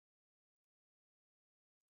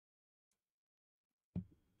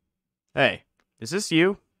Hey, is this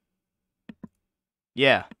you?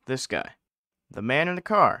 Yeah, this guy. The man in the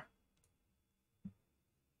car.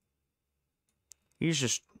 He's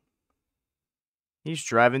just he's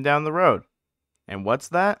driving down the road. And what's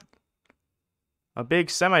that? A big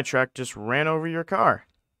semi-truck just ran over your car.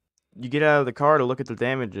 You get out of the car to look at the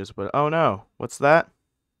damages, but oh no, what's that?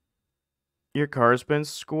 Your car's been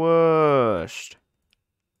squished.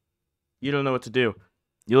 You don't know what to do.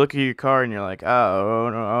 You look at your car and you're like, oh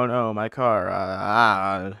no, my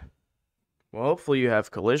car. Well, hopefully you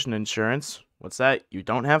have collision insurance. What's that? You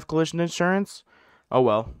don't have collision insurance? Oh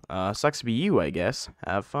well, sucks to be you, I guess.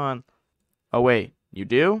 Have fun. Oh wait, you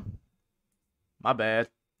do? My bad.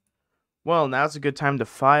 Well, now's a good time to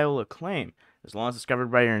file a claim, as long as it's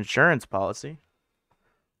covered by your insurance policy.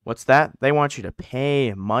 What's that? They want you to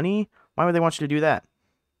pay money? Why would they want you to do that?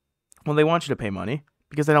 Well, they want you to pay money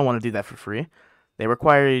because they don't want to do that for free. They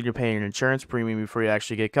require you to pay an insurance premium before you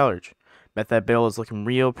actually get coverage. Bet that bill is looking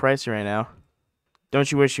real pricey right now.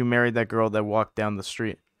 Don't you wish you married that girl that walked down the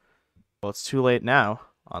street? Well, it's too late now,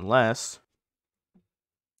 unless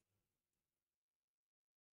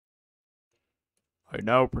I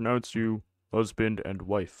now pronounce you husband and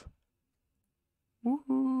wife.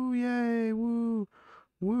 Woo, yay, woo,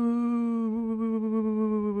 woo.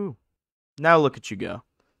 Now look at you go.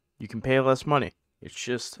 You can pay less money. It's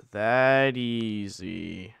just that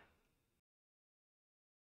easy.